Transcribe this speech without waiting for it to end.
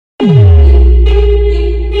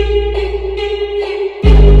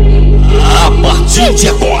partir de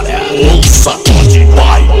agora, o sacode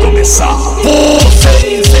vai começar.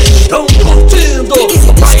 Vocês estão curtindo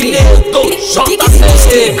o baile do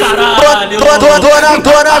JC, caralho.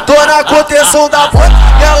 Tô na contenção da bota,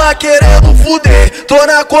 ela querendo fuder. Tô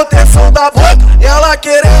na contenção da bota, ela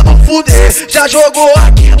querendo fuder. Já jogou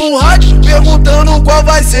aqui no rádio, perguntando qual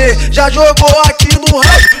vai ser. Já jogou aqui no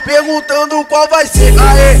rádio, perguntando qual vai ser.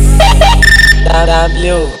 Aê!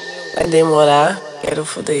 W, vai demorar, quero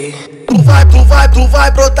fuder. Tu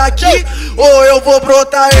vai brotar aqui, ou eu vou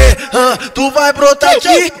brotar, tu vai brotar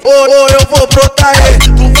aqui, ou eu vou brotar,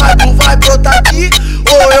 tu vai brotar aqui,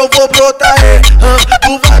 ou eu vou brotar,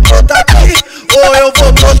 tu vai brotar aqui, ou eu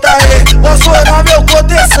vou brotar, posso orar meu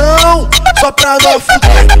proteção, só pra não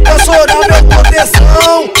fuder, posso orar meu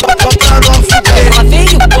proteção, só pra não fuder. Ela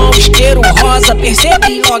veio com o isqueiro rosa,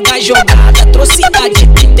 percebi logo a jogada, trouxe da de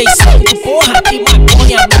 35, porra que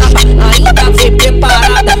maconha braba, ainda veio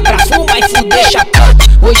preparada pra fumar e fuder chapada.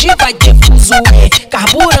 Hoje vai ter fuzuê,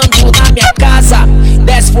 carburando na minha casa.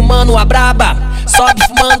 Desce fumando a braba, sobe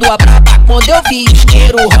fumando a braba. Quando eu vi o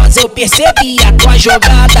isqueiro rosa eu percebi a tua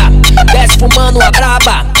jogada. Desce fumando a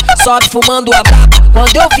braba, sobe fumando a braba.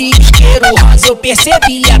 Quando eu vi o isqueiro rosa eu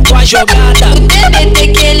percebi a tua jogada. O TBT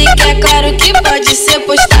que ele quer, claro que pode ser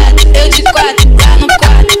postado. Eu de 4, lá no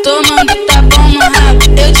quarto, tomando tapão no rabo.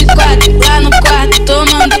 Eu de 4, lá no quarto,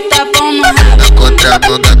 tomando tapão no rabo. Na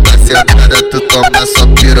contramão da tua sentada, tu toma só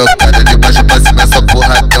pirocada. De baixo pra cima é só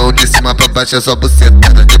porradão, de cima pra baixo é só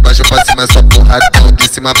bucetada. De baixo pra cima é só porradão, de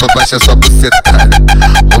cima pra baixo é só bucetada.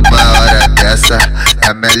 Uma hora dessa é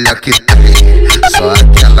a melhor que tem. Só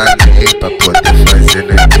aquela nem pra poder fazer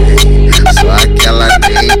neném. Só aquela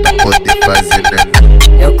nem pra poder fazer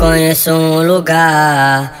neném. Eu conheço um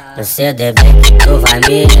lugar no CDB que tu vai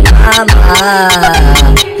me mamar.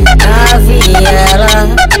 Na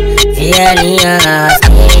viela, vielinha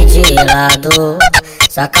assim de lado.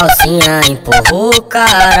 Essa calcinha empurra o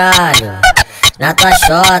caralho. Na tua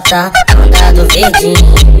xota, onda do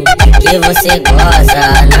verdinho que você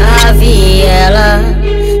goza. Na viela,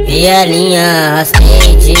 vielinha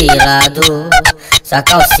assim de lado. Essa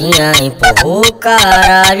calcinha empurra o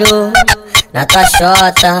caralho. Na tua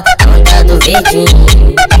xota, onda do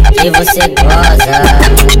verdinho que você goza.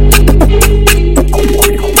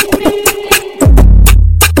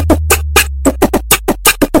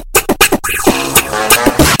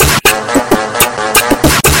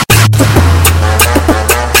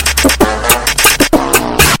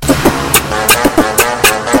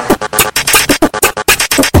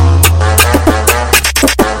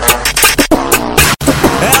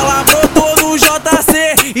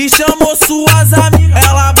 E chamou suas amigas.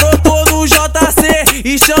 Ela brotou no JC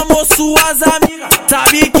e chamou suas amigas.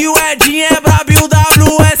 Sabe que o Edinho é brabo e o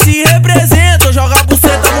WS representa. Joga a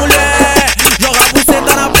buceta, mulher, joga a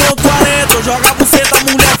buceta na ponto 40. Joga a buceta,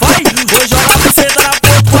 mulher, vai. Vou jogar a buceta na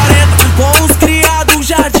ponto 40. Com os criados,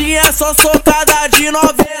 jardim é só socada de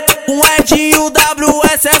 90. Com o Edinho e o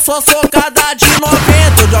WS é só socada de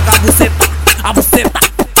 90. Joga a buceta, a buceta,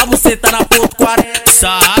 a buceta na ponto 40.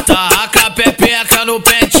 Saca a pepeca no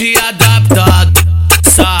pente adaptado.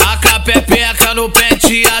 Saca a pepeca no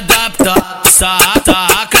pente adaptado.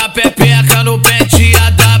 Saca a pepeca no pente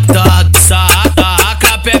adaptado.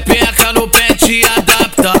 Saca a pepeca no pente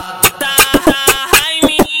adaptado. Sarra em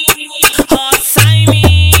mim, roça em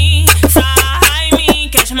mim. Sarra em mim,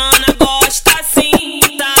 que as mana gosta assim.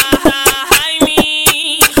 Sarra em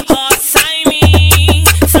mim, roça em mim.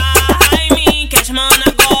 Sarra em mim, que as mana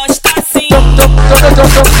gosta assim.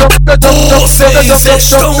 Vocês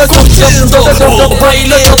estão curtindo o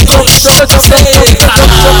baile do JC,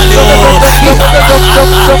 caralho.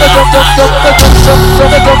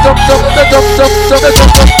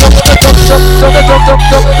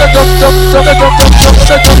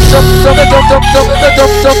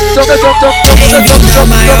 Bem-vindo ao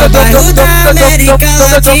maior bairro da América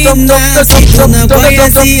Latina. Se tu não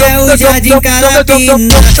conhece é o Jardim Carapina.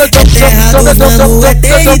 É terra dos mano, é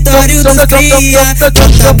território dos cria.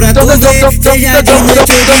 Conta pra tu ver, seja de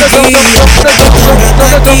noite ou de dia.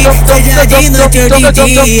 Brota aqui, seja de noite ou de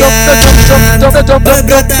dia. Vai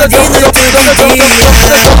brotar de noite ou de dia.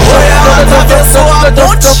 Ela atravessou a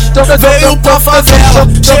ponte, veio pra favela.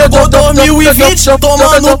 Chegou 2020,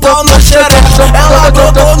 tomando pau na xereca. Ela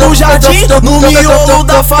brotou no jardim, no miolo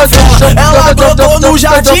da favela. Ela brotou no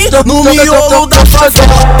jardim, no miolo da favela.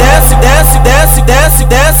 Desce, desce, desce, desce,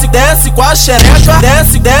 desce, desce com a xereca.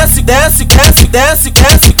 Desce, desce, desce, desce, desce,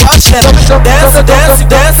 desce com a xereca. Desce, desce,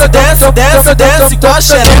 desce, desce, desce, desce com a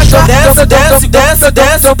xereca. Desce, desce, desce,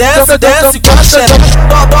 desce, desce, desce com a xereca.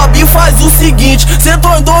 Bob faz o seguinte,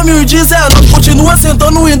 sentou em 2019, continua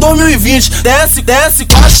sentando em 2020. Desce, desce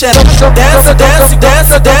com a xereca. Desce, desce,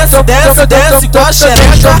 desce, desce, desce, desce com a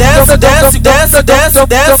xereca. Desce, desce, desce, desce,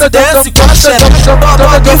 desce, desce com a xereca.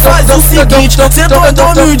 Bob faz o seguinte, sentou em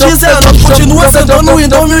 2019, continua sentando em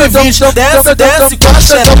 2020. Desce, desce com a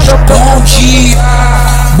xereca.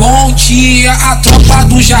 Bom dia, a tropa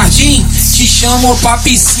do jardim te chamou pra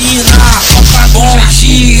piscina.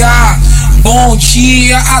 Bom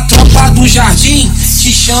dia, a tropa do jardim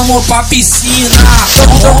te chamou pra piscina.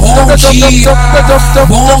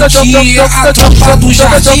 Bom dia, a tropa do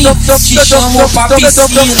jardim te chamou pra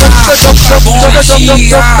piscina.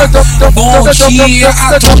 Bom dia,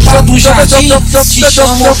 a tropa do jardim te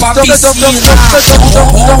chamou pra piscina.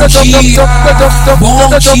 Bom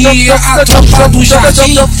dia, a tropa do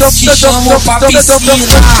jardim te chamou pra piscina.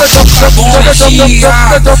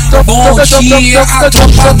 Bom dia, a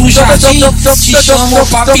tropa do jardim te chamou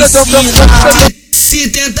pra piscina. Se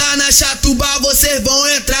tentar na chatuba, vocês vão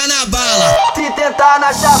entrar na bala. Se tentar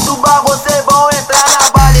na chatuba, vocês vão entrar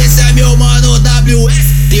na bala. Esse é meu mano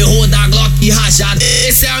WS, terror da Glock rajada.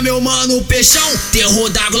 Esse é meu mano Peixão, terror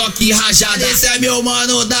da Glock rajada. Esse é meu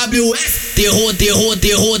mano WS, terror, terror,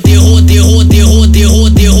 terror, terror, terror, terror,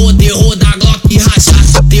 terror, terror, terror da Glock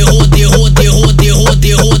rajada. Terror, terror, terror, terror,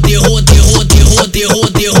 terror, terror, terror, terror, terror,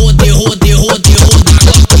 terror, terror, terror, terror da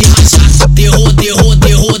Glock rajada. Terror, terror,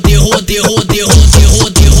 terror, terror, terror, terror,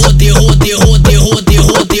 terror, terror, terror, terror, terror,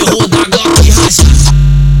 terror, terror da Glock rajada.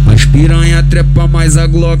 As piranha trepa, mas a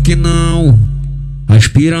Glock não. As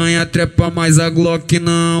piranha trepa, mas a Glock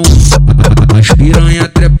não. As piranha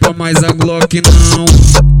trepa, mas a Glock não.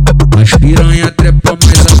 As piranha trepa,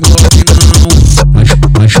 mas a Glock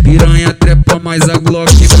não. As piranha trepa, mas a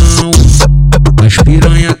Glock não. As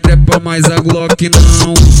piranha trepa, mas a Glock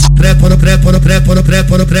não. Trepa no trepa no trepa no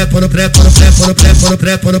trepa no trepa no trepa no trepa no trepa no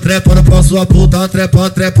trepa no trepa no pau sua puta. Trepa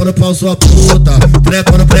trepa no pau sua puta.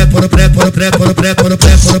 Trepa no trepa no trepa no trepa no trepa no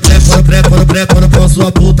trepa no trepa no trepa no trepa no pau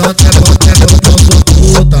sua puta. Trepa trepa no pau sua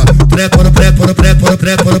puta. Trepa no trepa no trepa no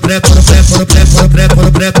trepa no trepa no trepa no trepa no trepa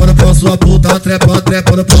no trepa no pau sua puta. Trepa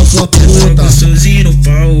trepa no pau sua puta. Gostosinho no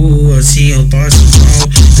pau, assim eu passo mal.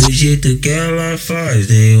 Do jeito que ela faz,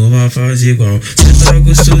 nenhuma faz igual. Cê tá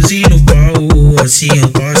gostosinho no pau, assim eu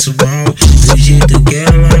passo mal. Do jeito que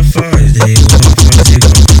ela faz, nenhuma faz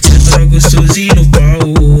igual. Cê tá gostosinho no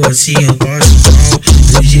pau, assim eu passo mal.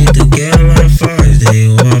 Do jeito que ela faz,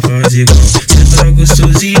 nenhuma faz igual. Cê tá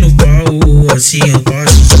gostosinho no pau, assim eu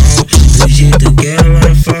passo mal. Do jeito que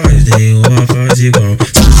ela faz, nenhuma faz igual.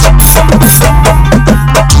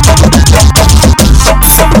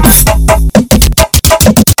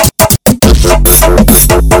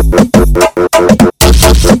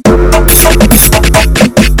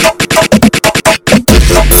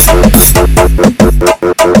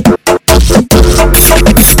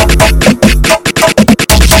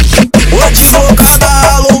 Advogada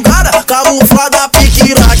alongada, camuflada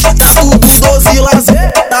piquiraque. Tá tudo 12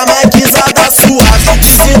 lazer, tá mequizada suave.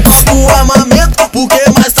 Desentopa o armamento, porque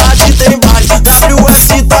mais tarde tem baile.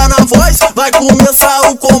 WS tá na voz, vai começar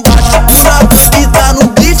o combate. O Nunca que tá no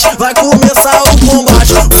beat, vai começar o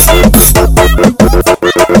combate.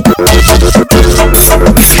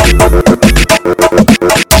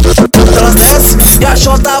 Elas descem e a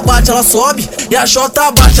Xota bate, ela sobe e a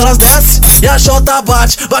Xota bate, elas descem e a Xota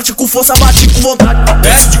bate, bate com força, bate com vontade.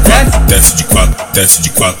 Desce de quatro, desce de quatro, desce de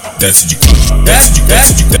quatro, desce de quatro, desce de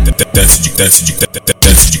desce de desce de desce de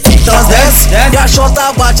desce de quatro. Elas descem e a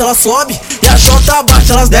Xota bate, ela sobe e a Xota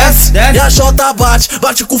bate, elas descem e a Xota bate,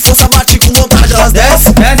 bate com força, bate com vontade. Elas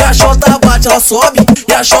descem e a Xota bate, ela sobe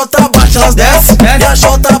e a Xota bate, elas descem e a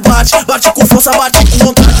Xota bate, bate com força, bate com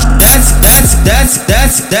vontade. Desce, desce,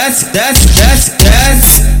 desce, desce, desce, desce,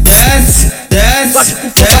 desce, desce, desce, desce, Bate com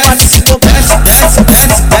força, bate com vontade. desce,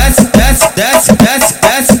 desce, desce, desce, desce,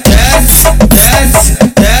 desce, desce, desce,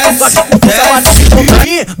 desce, Bate com força, bate com vontade.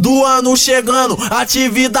 Fim do ano chegando,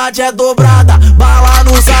 atividade é dobrada. Bala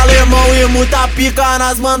nos alemão e muita pica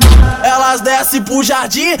nas mandadas. Elas descem pro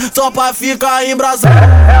jardim só pra ficar embrasado.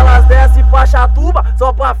 Elas descem pra chatuba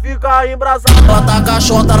só pra ficar embrasado. Ela taca a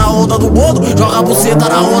Xota na onda do bolo, joga a buceta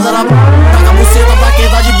na onda na... Taca a buceta pra quem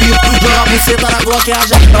tá de bico, joga a buceta na Glock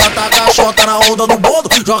rajada. Ela taca a Xota na onda do bolo,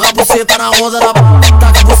 joga a buceta na onda na...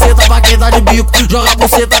 Taca a buceta pra quem tá de bico, joga a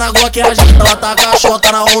buceta na Glock rajada. Ela taca a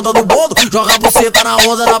Xota na onda do bolo, joga a buceta na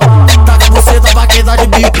onda na... Taca a buceta pra quem tá de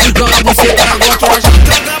bico, joga a buceta na Glock rajada.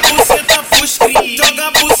 Joga a buceta pros cri, joga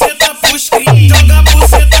a buceta pros cri.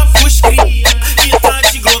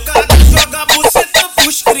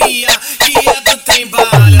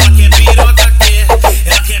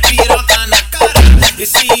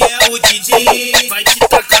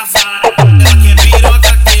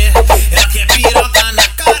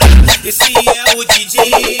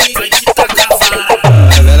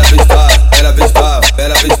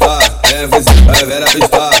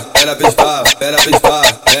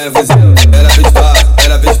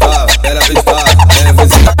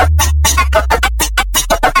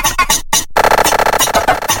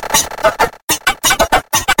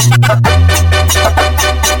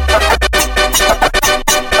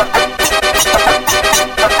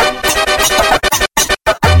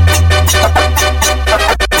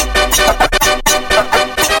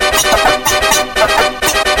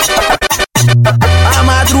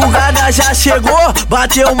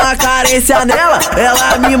 bateu uma carência nela,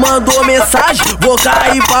 ela me mandou mensagem, vou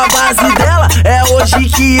cair pra base dela. É hoje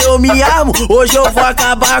que eu me armo, hoje eu vou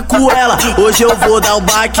acabar com ela. Hoje eu vou dar um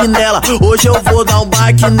baque nela, hoje eu vou dar um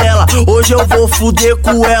baque nela. Hoje eu vou fuder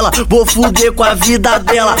com ela, vou fuder com a vida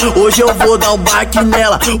dela. Hoje eu vou dar um baque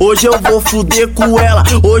nela, hoje eu vou fuder com ela.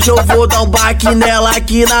 Hoje eu vou dar um baque nela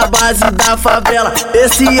aqui na base da favela.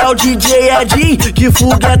 Esse é o DJ Edinho, que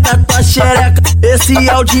fogueta tua xereca. Esse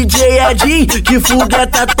é o DJ Edinho, que fogueta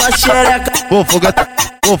tua xereca. Vou foguetar,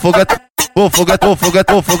 vou foguetar, vou foguetar, vou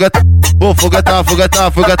foguetar, vou foguetar, vou foguetar,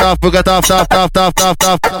 foguetar, foguetar, foguetar,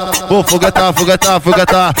 vou foguetar, foguetar,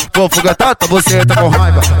 foguetar, vou foguetar, tua buceta com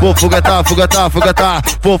raiva. Vou foguetar, foguetar, foguetar,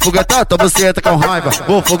 vou foguetar, tua buceta com raiva.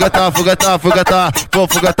 Vou foguetar, foguetar, foguetar, vou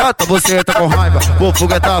foguetar, tua buceta com raiva. Vou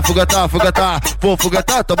foguetar, foguetar, foguetar, vou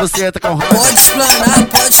foguetar, tua buceta com raiva.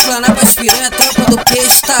 Pode explanar pras piranha, tropa do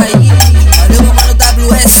peixe tá aí. Valeu, meu mano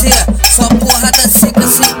WSC, só porrada seca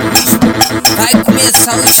sem custo. Vai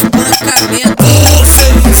começar o espancamento.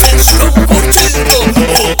 Vocês estão curtindo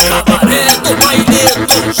o cabaré do baile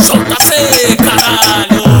do JC,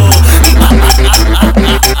 caralho.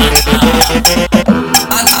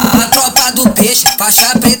 A tropa do peixe, faixa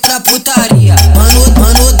preta na putaria. Mano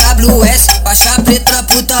WS, faixa preta na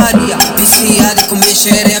putaria. Viciado em comer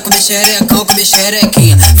xereca, comer xerecão, comer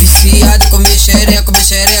xerequinha. Viciado em comer xereca, comer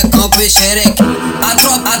xerecão, comer xerequinha.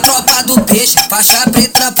 A tropa do peixe, faixa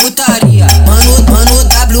preta na putaria. Mano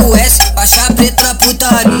WS, faixa preta na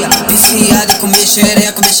putaria. Viciado em comer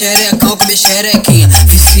xereca, comer xerecão, comer xerequinha.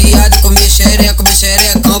 Viciado em comer xereca, comer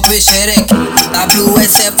xerecão, comer xerequinha.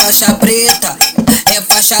 WS é faixa preta, é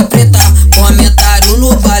faixa preta. Comentário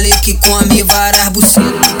no baile que come várias bucetas.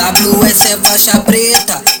 WS é faixa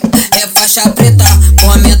preta, é faixa preta.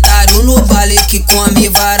 Comentário no baile que come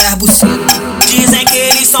várias bucetas. Dizem que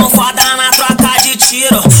eles são foda na troca de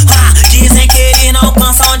tiro. Dizem que eles não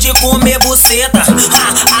cansam de comer buceta.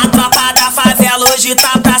 A tropa da favela hoje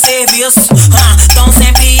tá pra serviço. Tão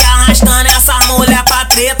sempre arrastando essas mulher pra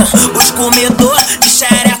treta. Os comedor de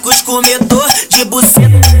xereca, os comedor de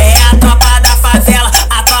buceta. É a tropa da favela,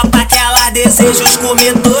 a tropa que ela deseja. Os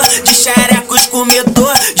comedor de xereca, os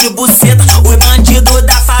comedor de buceta. Os bandidos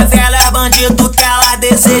da favela é bandido que ela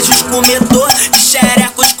deseja. Os comedor de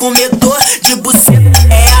xereca, os comedor de buceta.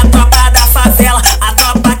 É a tropa da favela, a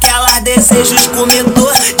tropa que ela deseja. Os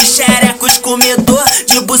comedor de xereca, os comedor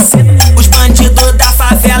de buceta. Os bandidos da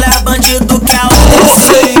favela é bandido que ela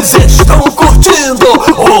deseja. Vocês estão curtindo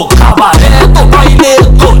o cabaré do baile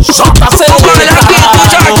do JC,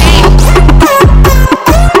 caralho.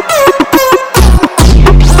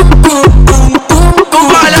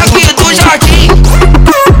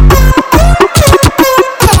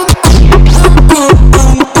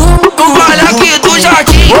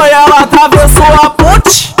 Atravessou a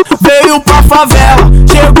ponte, veio pra favela.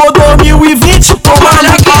 Chegou 2020,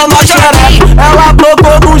 tomando pau na xereca. Ela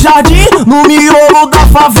brotou no jardim, no miolo da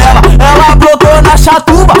favela. Ela brotou na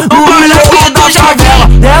chatuba, no miolo da favela.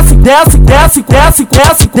 Desce, desce, desce, desce,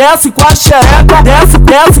 desce, desce com a xereca. Desce,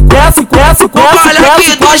 desce, desce, desce, desce,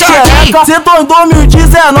 desce com a xereca. Sentou em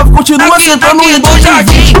 2019, continua sentando em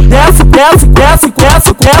 2020. Desce, desce, desce, desce,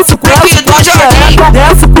 desce, desce com a xereca.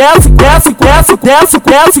 Desce, desce, desce, desce, desce,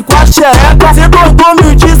 desce com a xereca. Sentou em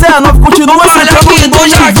 2019, continua sentando em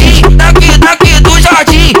 2020. Daqui do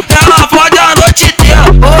jardim, ela pode a noite inteira.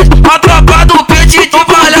 Hoje a tropa do peixe de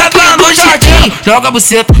malhaca no jardim. Joga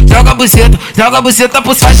buceta, joga buceta, joga buceta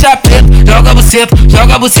pro faixa preta. Joga buceta,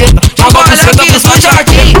 joga buceta, joga buceta pro faixa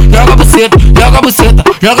preta. Joga buceta, joga buceta,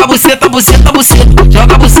 joga buceta, buceta, buceta.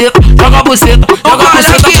 Joga buceta, joga buceta, joga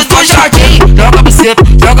buceta pro faixa preta. Joga buceta,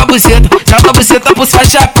 joga buceta, joga buceta pro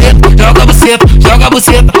faixa preta. Joga buceta, joga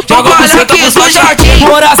buceta, joga buceta pro faixa preta.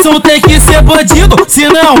 Coração tem que ser bandido,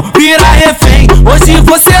 senão vira refém. Hoje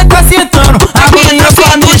você tá sentando, amanhã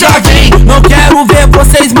só no jardim. Não quero ver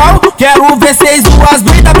vocês mal, quero ver vocês duas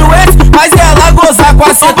bem WS. Mas ela gozar com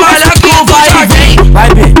a sequência que vai e vem. Vai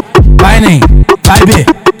ver, vai nem, vai ver,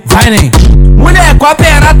 vai nem. Mulher com a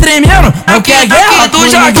perna tremendo, não quer guerra do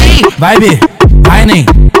jardim. Vai ver, vai nem,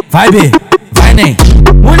 vai ver, vai nem.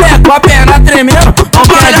 Mulher com a perna tremendo, não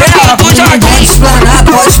quer guerra do jardim.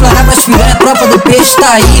 Pode explanar pras piranha, tropa do peixe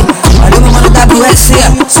tá aí. Valeu, meu mano WSC,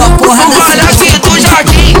 só porrada seca do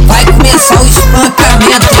jardim. Vai começar o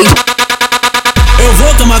espancamento, hein. Eu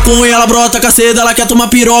vou com maconha, ela brota caceda, ela quer tomar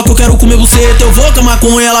piroca, eu quero comer buceta. Eu vou com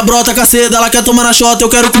maconha, ela brota caceda, ela quer tomar na xota, eu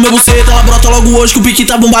quero comer buceta. Ela brota logo hoje que o pique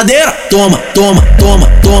tá bombadeira. Toma, toma, toma,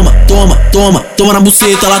 toma, toma, toma, toma na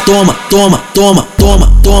buceta, ela toma, toma, toma.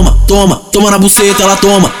 toma, toma, toma, toma na buceta, ela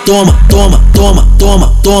toma, toma, toma, toma,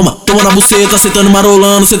 toma, toma, toma na buceta, sentando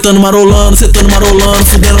marolando, sentando marolando, sentando marolando,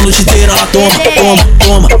 fudendo a noite inteira, ela toma, toma,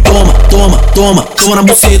 toma, toma, toma, toma, toma na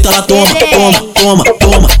buceta, ela toma, toma, toma,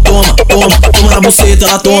 toma, toma, toma, toma na buceta,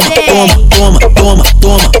 ela toma, toma, toma, toma,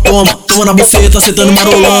 toma, toma, toma na buceta, sentando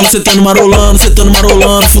marolando, sentando marolando, sentando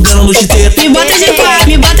marolando, fudendo a noite inteira. Me bota de quatro,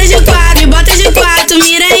 me bota de quatro, me bota de quatro,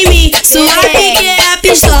 mira em mim. Sua pique é a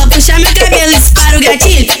pistola, puxa meu cabelo, dispara o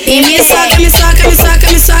gatilho. E me soca, me soca, me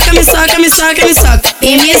soca, me soca, me soca, me soca, me soca.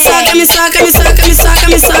 E me soca, me soca, me soca, me soca,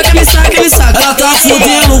 me soca, me soca, me soca. Ela tá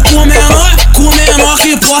fudendo com menor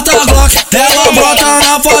que porta Glock. Ela brota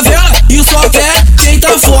na favela e só quer quem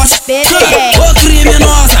tá forte. Ô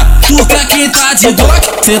criminosa, tu quer quem tá de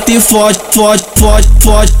Glock? Senta e fode, fode, fode,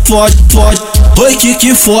 fode, fode, fode. Oi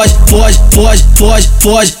que fode, fode, fode, fode,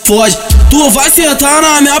 fode, fode. Tu vai sentar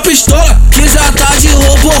na minha pistola que já tá de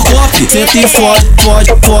Robocop. Senta e fode, fode,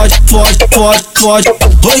 fode, fode, fode, fode.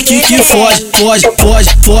 Oi que fode, fode, fode,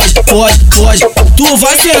 fode, fode, fode. Tu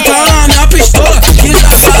vai sentar na minha pistola que já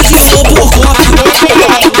tá de Robocop.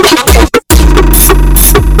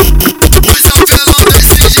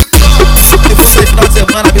 Se você final de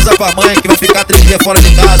semana avisa pra mãe que vai ficar 3 dias fora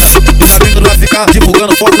de casa. Os amigos não vai ficar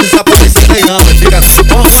divulgando foto desaparecida aí não. Vai ficar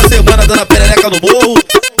uma semana dando a perereca no morro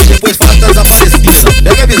e depois fala que tá desaparecida.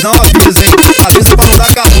 Pega a visão, avisa, hein? Avisa pra não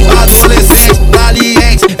dar carro. Adolescente,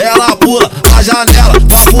 caliente, ela pula a janela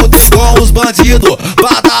pra fuder com os bandidos,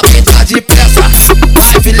 pra dar pinta de peça.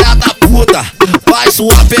 Vai filha da puta, vai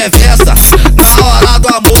sua perversa. Na hora do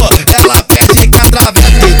amor, ela pede que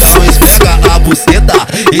atravessa. Então esfrega a buceta,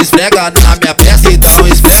 esfrega na minha peça. Então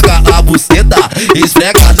esfrega a buceta,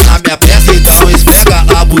 esfrega na minha peça. Então esfrega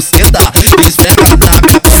a buceta, esfrega na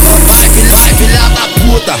minha peça. Vai filha da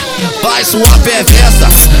puta, vai sua perversa.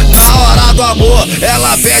 Na hora do amor,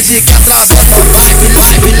 ela pede que atravessa.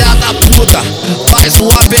 Vai filha da puta, vai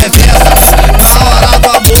sua perversa. Na hora do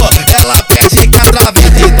amor, ela pede que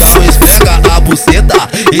atravessa. Então esfrega a buceta,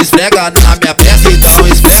 esfrega na minha peça. Então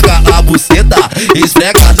esfrega a buceta,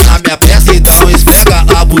 esfrega na minha peça. Então esfrega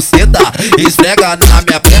a buceta, esfrega na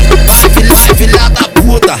minha peça. Vai filha da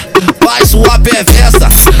puta, vai sua perversa.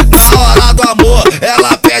 Na hora do amor,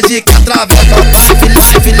 ela pede que atravessa.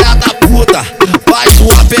 Vai filha da puta, vai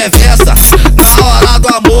sua perversa. Na hora do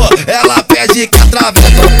amor, ela pede que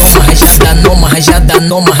atravessa. Uma rajada, numa rajada,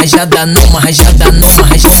 numa rajada, numa rajada, numa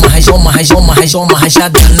rajada, uma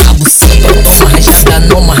rajada na buceta. Uma rajada,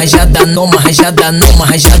 numa rajada, numa rajada, numa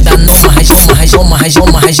rajada, uma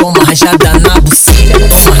rajada na buceta.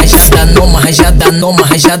 Uma rajada, numa rajada, numa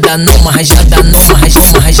rajada, numa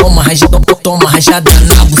rajada, toma rajada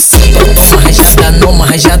na buceta. Uma rajada, numa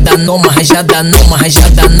rajada, numa rajada, numa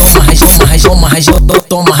rajada,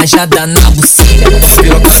 toma rajada na buceta.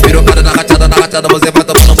 Pirocada na rachada, você vai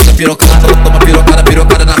tomando muita pirocada. Toma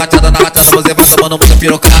pirocada na rachada, você vai tomando muita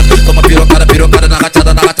pirocada. Toma pirocada na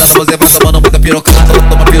rachada, você vai tomando muita pirocada.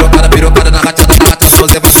 Toma pirocada na rachada,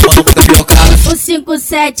 você vai tomando muita pirocada. O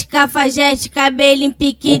 57 cafajeste, cabelo em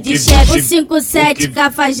pique de chefe. O 57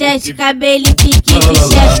 cafajeste, cabelo em pique de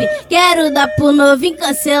chefe. Quero dar pro novinho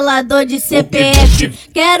cancelador de CPF.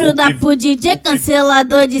 Quero dar pro DJ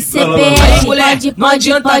cancelador de CPF. Pode pra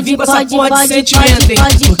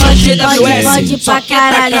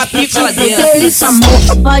caralho.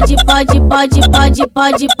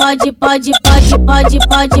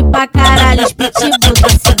 Pode pra caralho.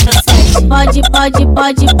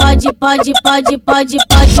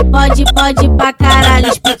 Pode pra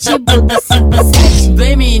caralho.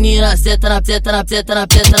 Vem menina, senta na pica.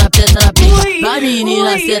 Vai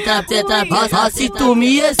menina, senta na se tu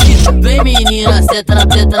me excita. Vem menina, senta na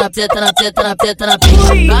pica.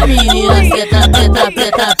 Vai menina, senta na pica.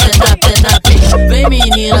 Vem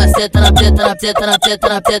menina, senta na pica.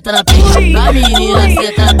 Vai menina,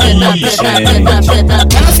 senta na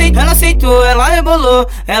Ela aceitou, ela rebolou,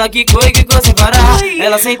 ela quicou sem parar.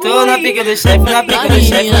 Ela sentou na pica do chefe, na pica do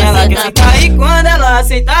chefe, ela quer sentar. E quando ela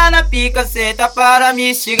sentar na pica, senta para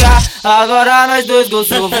me instigar. Agora nós dois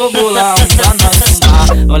gostou, vou bolar um pra nós fumar.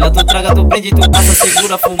 Olha, tu traga, tu prende, tu passa,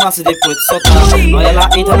 segura a fumaça, depois tu soltar. Olha, ela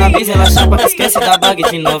entra na brisa, ela chapa, esquece da baga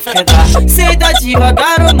de novo, quer dar. Senta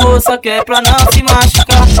devagar, ô moça, que é pra não se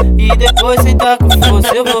machucar. E depois sentar com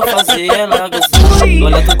força, eu vou fazer ela gostar.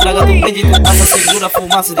 Olha, tu traga, tu prende, tu passa, segura a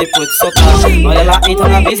fumaça, depois tu soltar. Olha, ela entra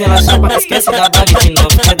na brisa, ela chapa, esquece da baga de novo,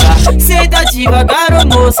 quer dar. Senta devagar, ô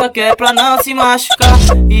moça, que é pra não se machucar.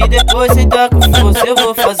 E depois sentar com força. você eu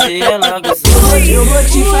vou fazer ela gozar. Eu vou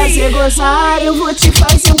te fazer gozar, eu vou te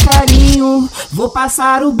fazer um carinho. Vou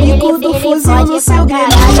passar o bico do fuzil no seu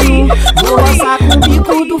grelhinho. Vou roçar com o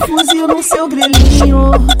bico do fuzil no seu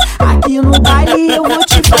grelhinho. Aqui no baile eu vou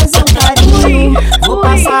te fazer um carinho. Vou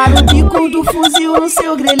passar o bico do fuzil no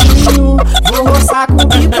seu grelhinho. Vou roçar com o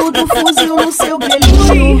bico do fuzil no seu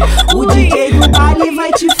grelhinho. O DJ do baile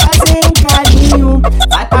vai te fazer um carinho.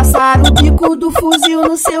 Vai passar o bico do fuzil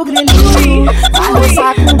no seu grelhinho. Vai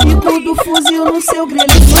roçar com o bico do fuzil no seu grelhinho.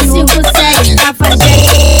 57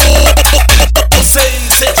 cafajeste.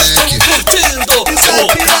 Vocês estão curtindo o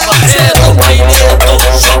Cavaleiro Maineto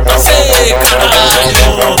JC, caralho.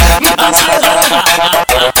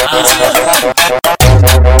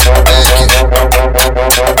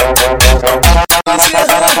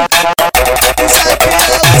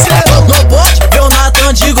 No bote, eu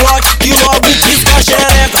Natan de Glock, que logo pisca a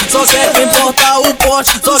xereca. Só quer quem porta o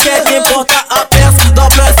pote, só quer quem porta a peça. Dá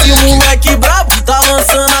pra esse moleque brabo, tá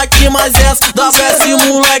lançando aqui mais essa. Dá pra esse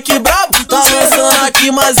moleque brabo, tá lançando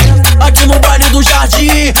aqui mais essa. Aqui no baile do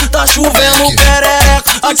jardim, tá chovendo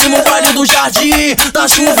perereca. Aqui no baile do jardim, tá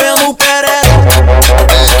chovendo perereca.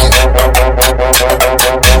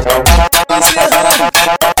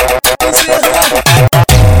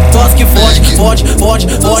 Tosse que fode, fode, fode,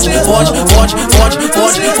 fode, fode, fode, fode, fode,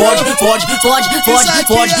 fode, fode, fode, fode,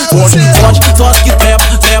 fode, fode, fode, tosse que trepa,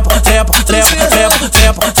 trepa, trepa, trepa, trepa, trepa,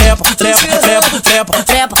 trepa, trepa, trepa, trepa,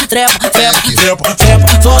 trepa, trepa, trepa, trepa, trepa,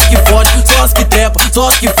 tosse que fode, tosse que trepa,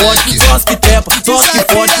 tosse que fode, tosse que trepa, tosse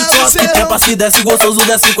que fode, tosse que trepa, se desce gostoso,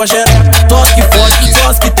 desce com a xereca. Tosse que fode,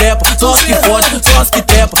 tosse que trepa, tosse que fode, tosse que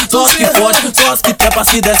trepa, tosse que fode, tosse que trepa,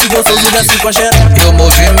 se desce gostoso, desce com a xereca. E o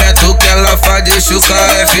movimento que ela faz deixa o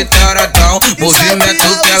KF taradão.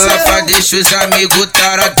 Movimento que ela faz deixa os amigos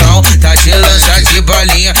taradão. Tá de lança de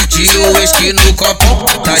balinha, de uísque no copão.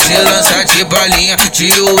 Tá de lança de balinha,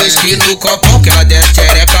 de uísque no copão. Que ela desce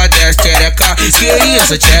tchereca, desce tchereca. Que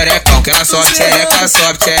isso, tcherecão, que ela sobe tchereca,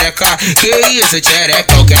 sobe tchereca. Que isso,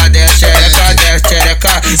 tcherecão, que ela desce tchereca, desce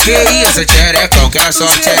tchereca. Que isso, tcherecão, que ela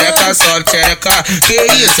sobe tchereca, sobe tchereca. Que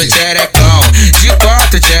isso, tcherecão, de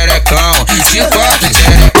quatro tcherecão, de quatro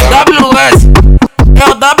tcherecão. WS, é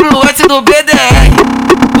o WS do BDR.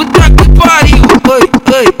 Puta que pariu, oi,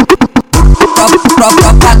 oi.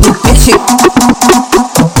 Tropa do peixe.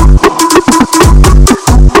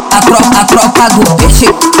 A tropa do peixe.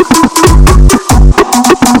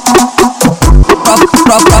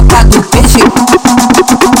 Tropa do peixe.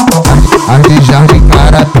 Arde Jardim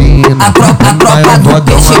Carapina. A tropa do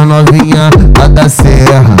peixe. A novinha lá da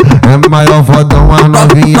serra. É maior vodão a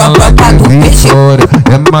novinha lá de Vitória.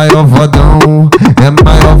 É maior vodão, é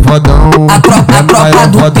maior vodão. É maior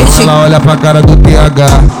vodão, ela olha pra cara do TH.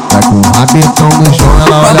 Vai com o rabetão no chão,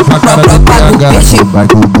 ela olha pra cara do TH. Vai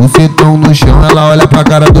com o bucetão no chão, ela olha pra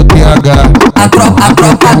cara do TH. A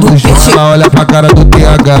tropa do peixe. Ela olha pra cara do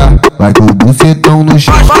TH. Vai com o bucetão no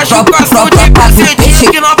chão. Machucação de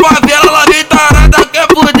cacetinho que na favela ela vem tarada, quer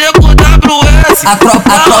fuder com o WS. A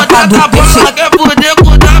tropa do peixe. Ela quer fuder com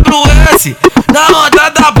o WS. Na onda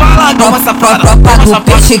da bala, toma safada, toma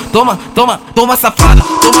safada, toma, toma, toma safada,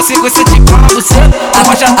 toma sequência de bala, você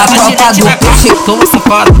toma jatada direito na cara, toma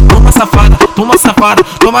safada, toma safada, toma safada,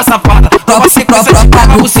 toma safada, toma sequência de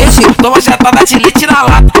bala, você toma jatada direito na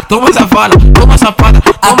lata, toma safada, toma safada,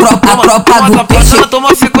 toma safada,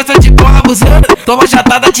 toma sequência de bala, você toma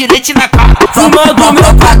jatada direito na cara. Fumando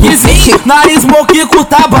meu paquezinho, nariz smoke com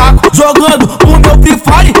tabaco, jogando o meu Free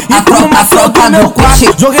Fire e fumação do meu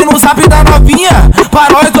quarto. Joguei no zap da novinha, pra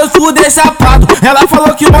nós dois fuder chapado. Ela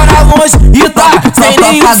falou que mora longe e tá sem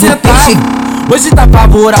nenhum centavo. Hoje tá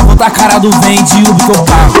favorável, tá cara do vem de Uber que eu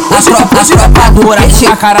pago. Hoje tá favorável,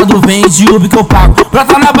 tá cara do vem de Uber que eu pago. Pra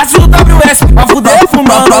tá na base do WS, pra fuder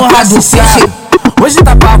fumando um radichado. Hoje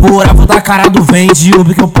tá favorável, tá cara do vem de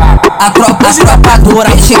Uber que eu pago. Hoje tá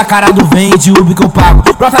favorável, tá cara do vem de Uber que eu pago.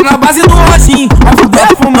 Pra tá na base do rosinho, pra fuder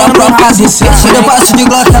fumando um radichado. Eu passo de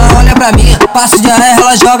Glock, ela olha pra mim. Passo de AR,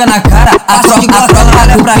 ela joga na cara. Passo de Glock, ela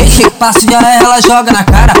olha pra mim. Passo de AR, ela joga na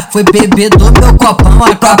cara. Foi beber do meu copão,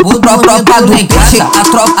 acabou tropa do peixe. A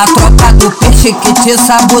tropa do peixe que te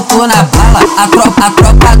sabotou na bala. A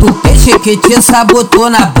tropa do peixe que te sabotou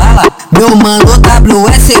na bala. Meu mano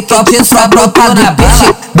WS que te sabotou na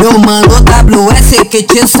bala. Meu mano WS que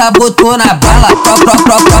te sabotou na bala.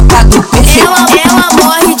 Tropa do peixe. Ela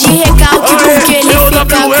morre de recalque porque ele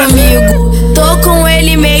fica comigo. Tô com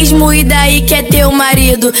ele mesmo e daí que é teu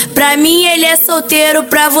marido. Pra mim ele é solteiro,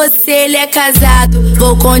 pra você ele é casado.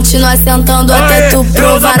 Vou continuar sentando até tu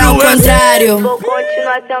provar ao contrário.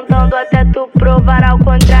 continuar sentando até tu provar ao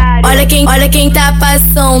contrário. Olha quem tá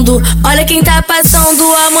passando, olha quem tá passando,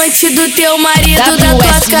 o amante do teu marido da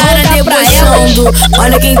tua cara debochando.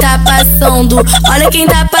 Olha quem tá passando, olha quem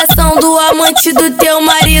tá passando, o amante do teu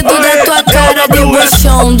marido da tua cara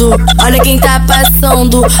debochando. Olha quem tá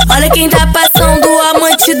passando, olha quem tá passando, o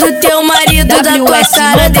amante do teu marido da tua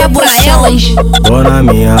cara debochando. Tô na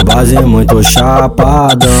minha base muito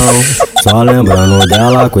chapadão, só lembrando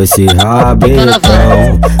dela com esse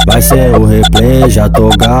rabetão. Vai ser o replay, já tô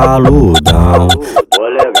galudão. Vou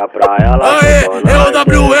ligar pra ela. Aê, é o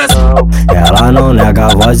WS. Ela não nega a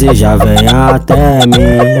voz e já vem até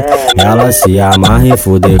mim. Ela se amarra e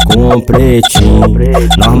fuder com um pretinho.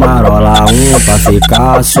 Nós marola pra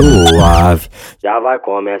ficar suave. Já vai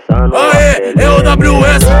começando. Aê, é o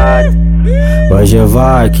WS. Hoje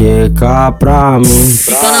vai quicar pra mim.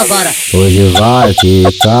 Fica na vara. Hoje vai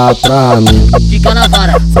quicar pra mim. Fica na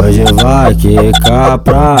vara. Hoje vai quicar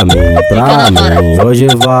pra mim, pra mim. Hoje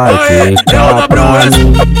vai quicar pra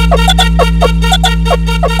mim.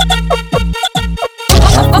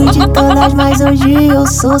 Já fui de todas, mas hoje eu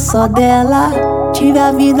sou só dela. Tive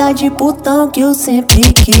a vida de putão que eu sempre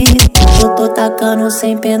quis. Eu tô tacando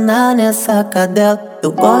sem pena nessa cadela.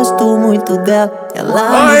 Eu gosto muito dela,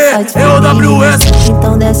 ela me faz feliz.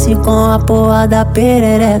 Então desce com a porra da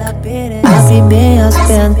perereca. Abre bem as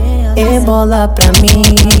pernas e bola pra mim.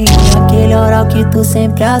 Aquele oral que tu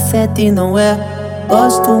sempre acerta e não é.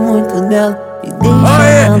 Gosto muito dela e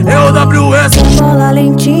deixa é o WS. Rebola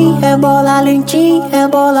lentinho, rebola lentinho,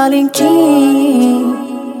 rebola lentinho.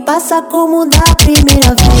 Passa como da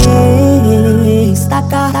primeira vez.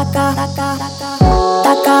 Taca, taca, taca,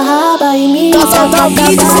 taca a raba em mim.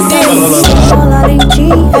 Rebola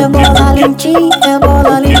lentinho, rebola lentinho,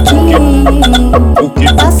 rebola lentinho.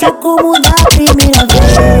 Passa como da primeira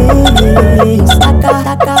vez. Taca,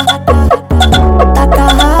 taca, taca a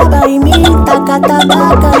raba em mim. Taca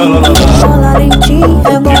tabaca em mim. Rebola lentinho,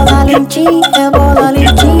 rebola lentinho, rebola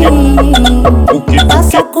lentinho.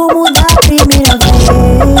 Passa como da primeira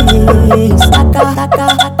vez. Taca, taca,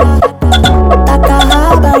 taca a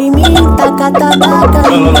raba em mim. Taca tabaca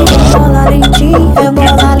em mim. Rebola lentinho,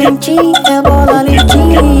 rebola lentinho, rebola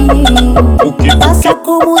lentinho. Passa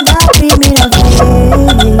como da primeira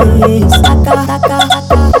vez. Taca, taca,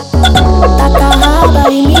 taca a raba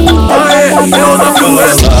em mim. Taca tabaca em mim.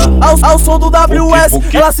 Ao som do WS,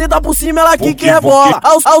 ela senta por cima, ela que rebola.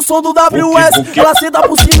 Ao som do WS, ela senta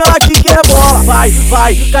por cima, ela que rebola.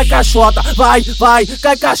 Vai, cai caixota, vai,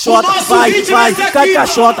 cai caixota, vai, cai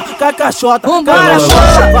caixota, cai caixota, cai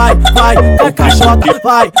caixota, vai, cai caixota,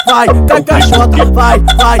 vai, cai caixota, vai,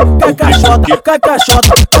 cai caixota, cai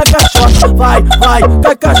caixota, cai caixota, vai,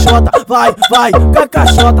 cai caixota, vai, cai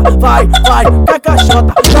caixota, vai, cai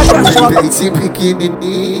caixota, cai caixota. Peitinho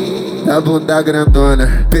pequenininho, da bunda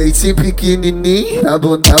grandona. Peitinho pequenininho, da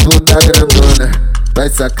bunda grandona. Vai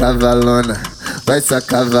sacar valona, vai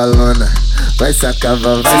sacar valona. Vai sacar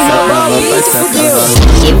valona, vai sacar valona.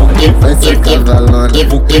 Vai sacar valona,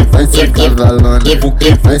 vai sacar valona.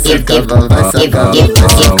 Vai sacar valona, vai sacar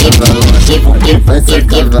valona. Vai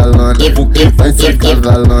sacar valona, vai sacar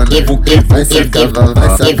valona. Vai sacar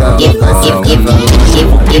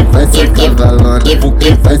valona,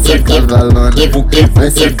 vai sacar valona. Vai sacar valona, vai sacar valona.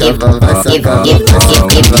 Vai sacar valona, vai sacar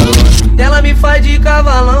valona. Ela me faz de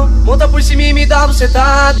cavalão, monta por cima e me dá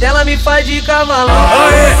bucetada. Ela me faz de cavalão,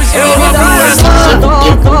 monta por cima e me dá bucetada.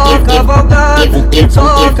 Só cavalgada,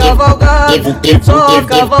 só cavalgada, só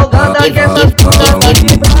cavalgada que essa puta tá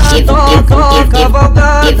vibrada. Só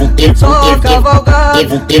cavalgada, só cavalgada,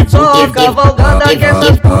 só cavalgada que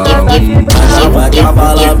essa puta tá vibrada. Vai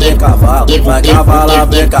cavalar bem cavalo, vai cavalar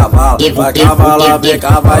bem cavalo, vai cavalar bem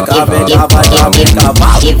cavalo, vai cavalar bem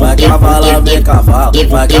cavalo, vai cavalar bem cavalo,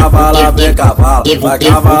 vai cavalar bem cavalo, vai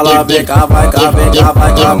cavalar bem cavalo, vai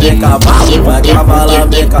cavalar bem cavalo, vai cavalar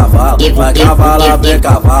bem cavalo, vai cavalar bem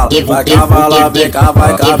cavalo, vai cavalar bem cavalo,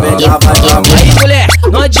 vai cavalar bem. Aí mulher,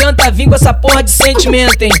 não adianta vir com essa porra de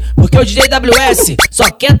sentimento, hein? Porque o DJ WS só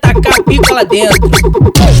quer tacar a pica lá dentro.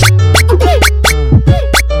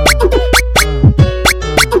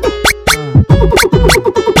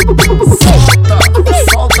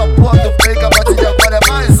 Solta a porra do play que a partir de agora é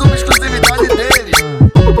mais uma exclusividade dele.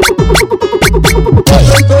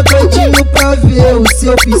 Tô doidinho pra ver o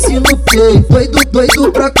seu piscino play.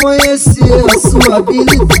 Doido pra conhecer a sua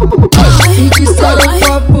habilidade. E disseram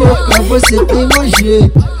com a boca, você tem mais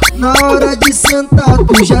jeito. Na hora de sentar,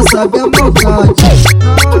 tu já sabe a maldade.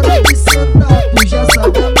 Na hora de sentar, tu já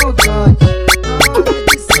sabe a maldade. Na hora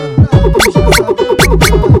de sentar, tu já sabe a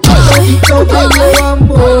maldade. Então vem meu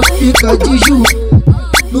amor, fica de joelho.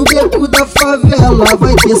 no beco da favela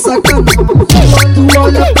vai ter sacanagem. Tu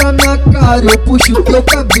olha pra minha cara, eu puxo teu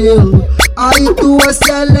cabelo. Aí tu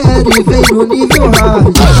acelera e vem no nível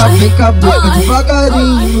hard. Vem com a boca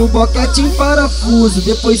devagarinho, no boquete em parafuso.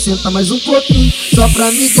 Depois senta mais um pouquinho, só pra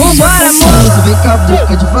me deixar confuso. Vem com a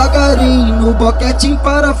boca devagarinho, no boquete em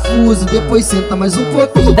parafuso. Depois senta mais um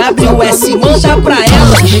pouquinho, WS manda pra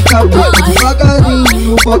ela. Vem com a boca devagarinho,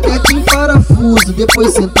 no boquete em parafuso.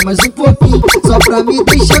 Depois senta mais um pouquinho, só pra me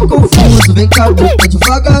deixar confuso. Vem com a boca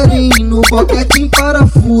devagarinho, no boquete em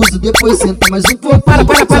parafuso. Depois senta mais um pouquinho. Para.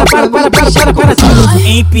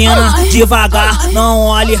 Empina devagar, não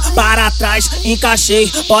olhe para trás. Encaixei,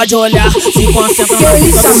 pode olhar, se concentra na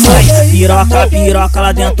pica do sai. Piroca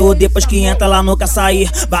lá dentro, depois que entra ela nunca sair.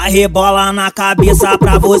 Vai rebola na cabeça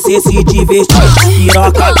pra você se divertir.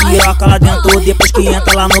 Piroca lá dentro, depois que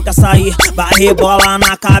entra ela nunca sair. Vai rebola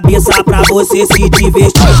na cabeça pra você se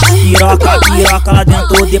divertir. Piroca lá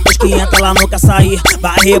dentro, depois que entra ela nunca sair.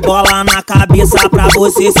 Vai rebola na cabeça pra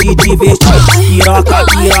você se divertir. Piroca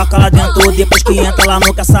lá dentro, depois que entra ela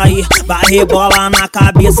nunca sair. Vai rebola na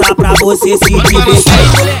cabeça pra você se divertir.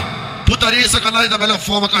 Putaria e sacanagem da melhor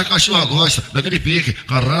forma que a cachorra gosta, daquele pique,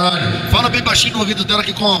 caralho. Fala bem baixinho no ouvido dela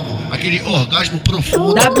que como aquele orgasmo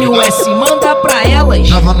profundo. WS manda pra elas.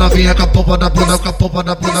 Trava novinha com a polpa da bunda, com a polpa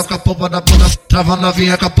da bunda, com a polpa da bunda. Trava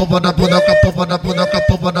novinha com a polpa da bunda, com a polpa da bunda, com a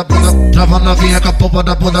polpa da bunda. Trava novinha com a polpa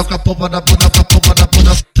da bunda, com a polpa da bunda, com a polpa da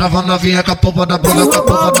bunda. Trava novinha com a polpa da bunda, com a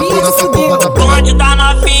polpa da bunda, com a polpa da bunda. Bonde da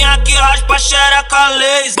novinha que raspa xereca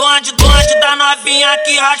laser. Bonde da novinha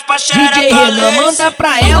que raspa xereca laser. DJ Renan manda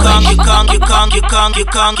pra elas.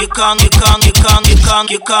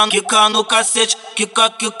 Quica no cacete, quica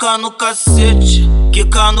no cacete,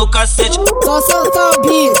 quica no cacete. Só soltar o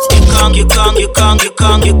beat. Quica no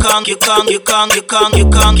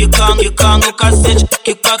cacete, quica no cacete,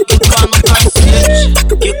 quica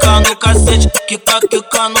no cacete,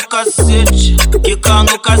 quica no cacete, quica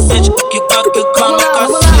no cacete, quica no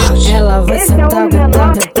cacete. Ela vai sentar,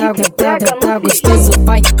 gostoso,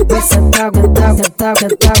 vai. Vai sentar, gostoso,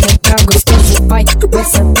 vai. Vai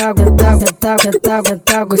sentar,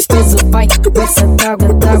 gostoso, vai. Vai sentar,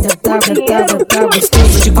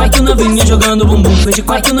 gostoso. De quatro novinha jogando bumbum, de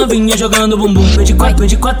quatro novinha jogando bumbum, de quatro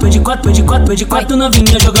novinha jogando bumbum, de quatro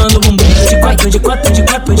novinha jogando bumbum, de quatro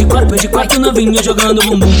novinha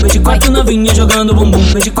jogando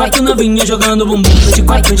bumbum, de quatro novinha jogando bumbum, de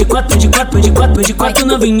quatro novinha jogando bumbum, de quatro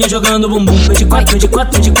novinha jogando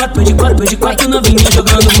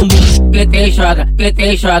bumbum. Cletei joga,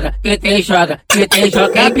 quem tem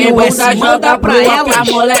bunda joga pra ela, a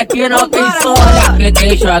moleque não tem sola.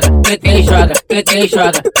 Cletei joga,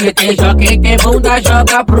 quem tem bunda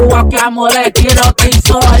joga pro alto, a moleque não tem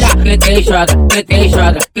sola. Cletei joga,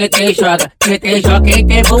 quem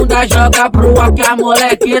tem bunda joga pro alto, a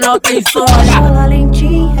moleque não tem sola. Bola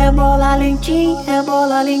lentinho, rebola lentinho,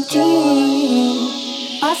 rebola lentinho.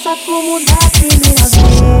 Passa como da primeira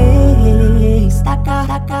vez. Taca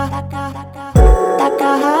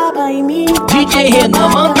raba em mim. DJ Renan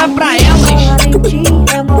manda pra elas.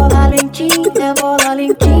 Rebola lentinho, rebola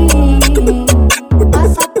lentinho.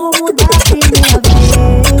 Passa como da primeira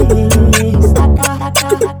vez.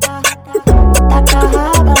 Taca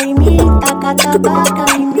raba em mim, taca tabaca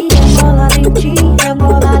em mim. Rebola lentinho,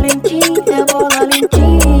 rebola lentinho, rebola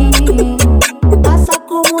lentinho. Passa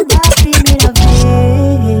como da primeira vez.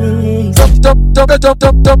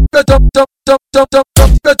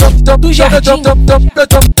 Do jardim,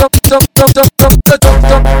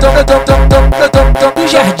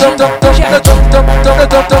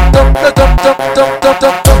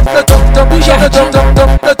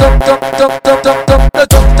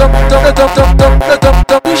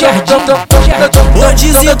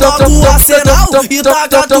 Hoje toca o arsenal e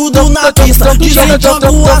taca tudo na pista. DJ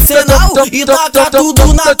toca o arsenal e taca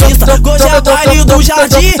tudo na pista. Hoje é baile do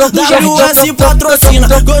jardim, WS patrocina.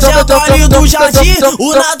 Hoje é baile do jardim,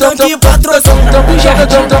 o Natan que patrocina. do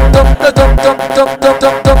jardim, do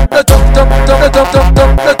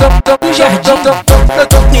jardim.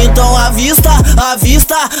 Então avista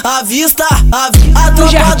a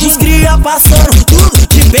tropa dos cria passando tudo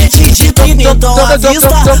de pente de trinta. Então avista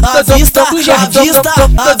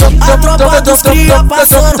a tropa dos cria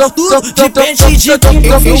passando tudo de pente de trinta.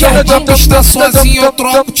 Eu vou pra pista sozinho, eu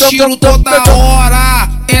troco tiro toda hora.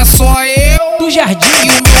 É só eu do jardim e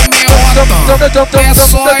o meu meota. É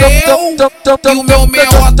só eu e o meu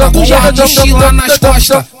meota. Com a mochila nas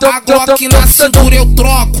costas, a Glock na cintura. Eu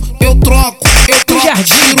troco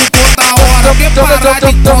tiro toda hora. preparado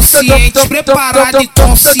e consciente, preparado e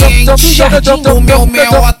consciente. Do jardim do meu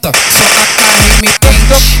meota, só taca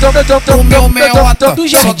remetente. Do meu meota,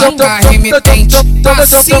 só taca remetente.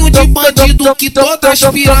 Passinho de bandido que todas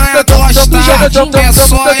piranha gostam. É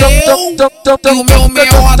só eu e o meu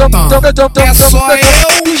meota. É só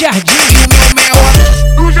eu do jardim e o meu meota.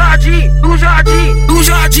 Do jardim, do jardim, do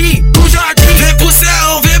jardim, do jardim. Vem pro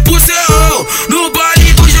céu, no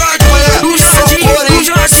baile do jardim. Do jardim, do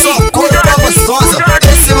jardim, só cor da gostosa.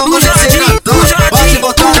 Esse mamão de tiradão, pode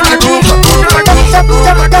botar na nuca.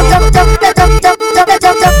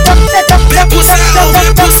 Vem pro céu, no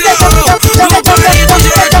baile do jardim.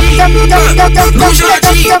 No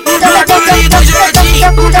jardim, no baile do jardim.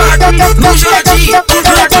 No jardim,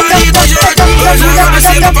 no baile do jardim. Joga a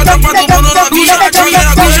buceta pra tropa do mundo novinha.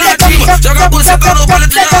 Joga com xerequinha, joga a buceta no baile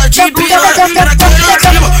do jardim. Piranha,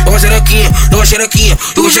 dá xerequinha, dá xerequinha,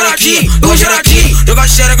 dá xerequinha, dá xerequinha. Joga a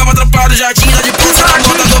xereca pra tropa do jardim. Dá de pulsa na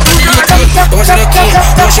ponta do pé. Dá xerequinha,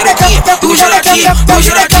 dá xerequinha, dá xerequinha, dá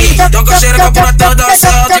xerequinha. Joga a xereca pro Natan da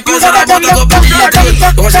Celta e pisa na ponta do pé.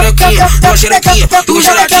 Dá xerequinha, dá xerequinha, dá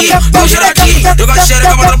xerequinha, dá xerequinha. Joga a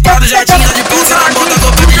xereca pra tropa do jardim. Dá de pulsa na ponta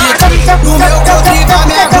do pé. No meu country a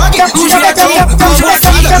minha Glock, no diretor, com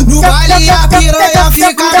moçada. No baile a piranha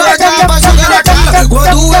fica doida pra jogar na cara.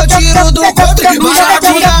 Quando eu tiro do country,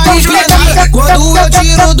 maracunda empinada. Quando eu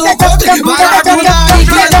tiro do country, maracunda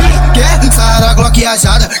empinada. Quer Sara Glock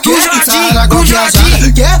ajada, quer Sara Glock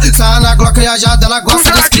ajada. Quer Sara Glock ajada, ela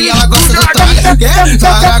gosta dos cria, ela gosta do traga. Quer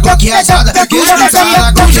Sara Glock ajada, quer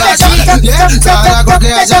Sara Glock ajada. Quer Sara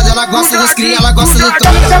Glock ajada, ela gosta dos cria, ela gosta do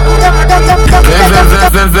traga.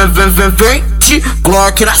 Vem de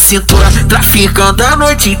Glock na cintura, traficando a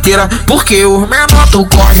noite inteira. Porque os menor do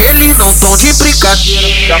corre, eles não tão de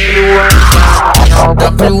brincadeira.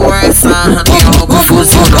 WS arranha logo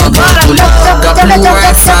fuzil na bandolha.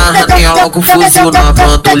 WS arranha logo fuzil na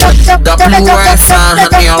bandolha. WS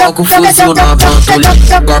arranha logo fuzil na bandolha.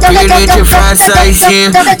 Com apelido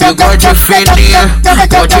fazaizinho, bigode fininho.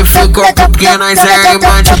 Pode ficar porque nós é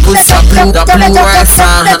irmã de puxa-plu. WS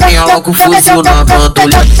arranha logo fuzil na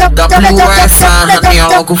bandolha. WS arranha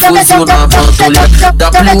logo fuzil na bandolha.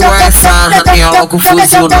 WS arranha logo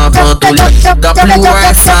fuzil na bandolha.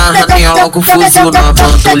 WS arranha logo fuzil na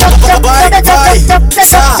bandolha. Vai,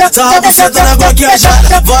 sarra você tá na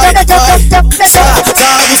bloqueajada. Vai, sarra você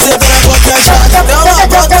tá na bloqueajada. Ela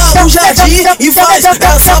brota no jardim e faz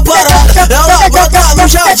essa parada. Ela brota no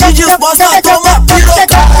jardim disposta a tomar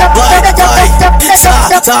pirocada. Vai,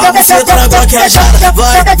 sarra você tá na bloqueajada.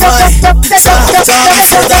 Vai, sarra você tá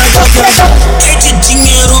na bloqueajada. Cheio de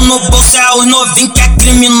dinheiro no bolso, é os novinhos que é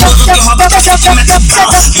criminoso. Que rouba você que mete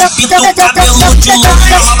bala. E pinta o cabelo de louro.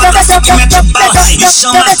 Que rouba você que mete bala. E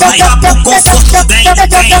chama as raia pro conforto. Vem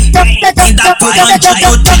dá pro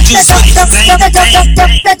bandido de 18. Vem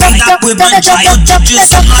dá pro bandido de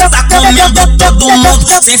 18. Nós tá comendo todo mundo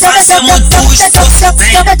sem fazer muito esforço.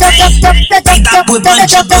 Vem dá pro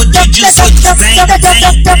bandido de 18. Vem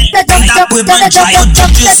dá pro bandido de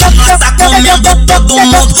 18. Nós tá comendo todo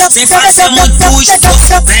mundo sem fazer muito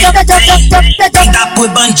esforço. Vem dá pro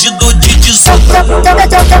bandido de 18.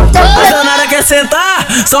 A danada quer sentar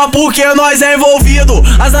só porque nós é envolvido.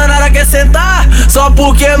 A danada quer sentar só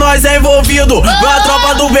porque nós é envolvido. Vai a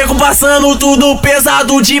tropa do beco passando tudo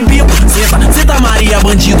pesado de bico. Senta Maria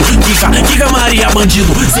bandido, quica Maria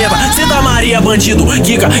bandido. Senta Maria bandido,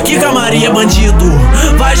 quica Maria bandido.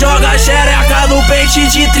 Vai jogar xereca no pente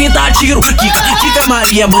de 30 tiros. Quica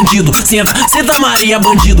Maria bandido. Senta Maria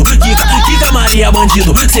bandido, quica Maria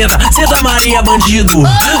bandido. Senta Maria bandido.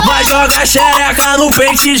 Vai jogar xereca no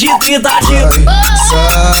pente de 30 tiros.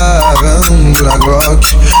 Sarando na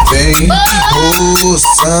Glock, vem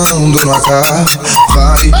roçando no AK.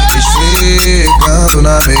 Vai esfregando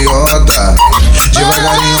na meiota.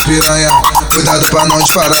 Devagarinho piranha, cuidado pra não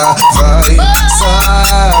disparar. Vai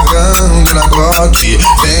sarando na Glock,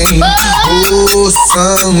 vem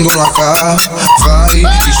roçando no AK. Vai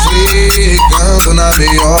esfregando na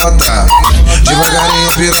meiota.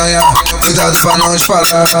 Devagarinho piranha, cuidado pra não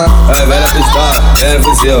disparar. Vai na pistola, vem no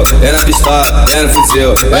fuzil, vem na pistola, vem no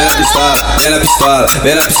fuzil, vem na pistola, vem na pistola,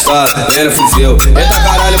 vem na pistola, vem no fuzil. Eita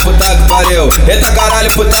caralho, puta que pariu, eita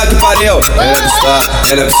caralho, puta que pariu. Vem na pistola,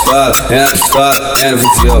 vem na pistola, vem na pistola, vem no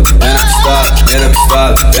fuzil, vem na pistola, vem na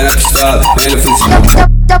pistola, vem na pistola, vem no fuzil.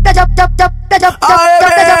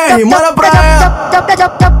 Aê, bem, manda pra ela.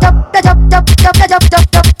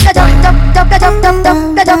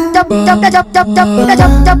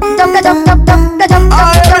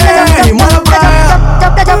 Aê, manda pra ela.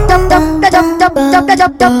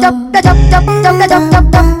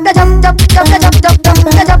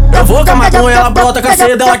 Eu vou com a maconha, ela brota cacete.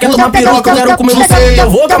 buceta, ela quer tomar piroca, eu quero comer buceta. Eu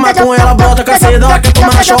vou com a maconha, ela brota caceta, ela quer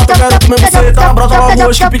tomar na chota, eu quero comer buceta. Ela brota logo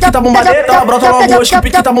hoje que pique tá bombadeira, ela brota logo hoje que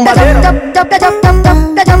pique tá bombadeira. Ela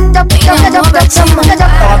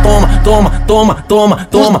toma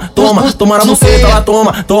na buceta, ela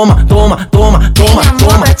toma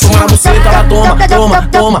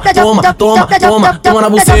na buceta, ela toma na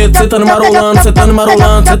buceta, sentando e marolando,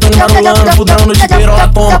 fudendo a noite inteira, ela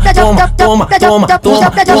toma na buceta, ela toma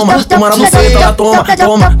na buceta, ela toma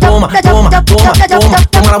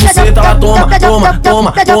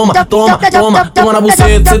na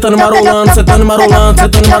buceta, sentando e marolando,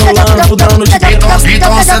 fudendo a noite inteira.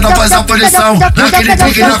 Então você não faz a posição naquele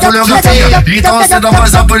pique na coreografia. Então você não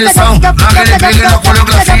faz a posição naquele pique na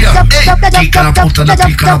coreografia. Ei, quica na ponta da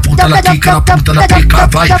pica, na ponta da pica, na ponta da pica,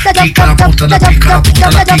 vai. Quica na ponta da pica, na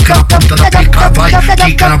ponta da pica, na ponta da pica, vai.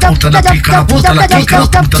 Quica na ponta da pica, na ponta da pica, na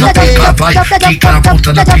ponta da pica, vai. Quica na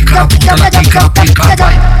ponta da pica, na ponta da pica, na pica,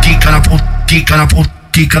 vai. Quica na ponta, quica na ponta.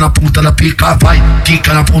 Quica na ponta da pica, vai.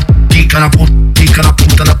 Quica na ponta, quica na ponta, quica na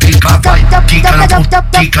ponta da pica, vai. Quica na ponta,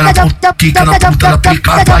 quica na ponta, quica na ponta da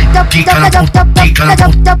pica, vai. Quica na ponta, quica na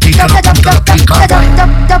ponta, quica na ponta da pica, vai.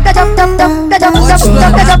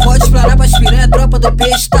 Pode explorar pra piranha, tropa do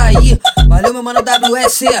peixe tá aí. Valeu, meu mano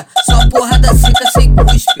WS, só porrada seca sem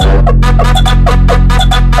cuspe.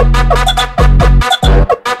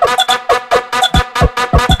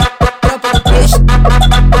 Tropa do peixe.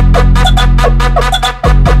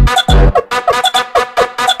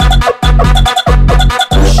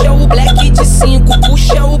 Puxa o black de 5,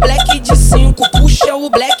 puxa o black de 5, puxa o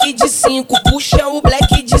black de 5, puxa o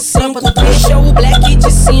black de 5, puxa o black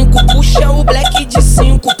de 5, puxa o black de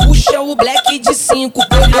 5, puxa o black de 5.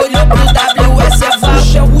 Olhou pro WS,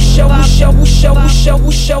 puxa o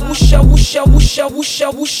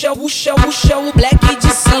black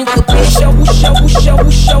de 5, puxa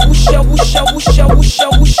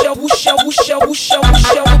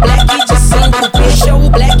o black de 5, puxa o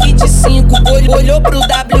black de 5. Olhou pro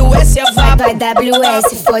WS, vai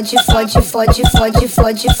WS, fode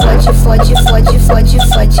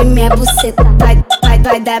minha buceta. Vai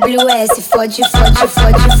WS, fode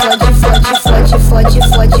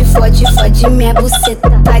minha buceta.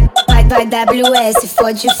 Vai WS,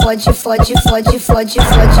 fode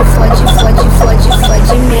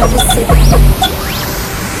minha buceta.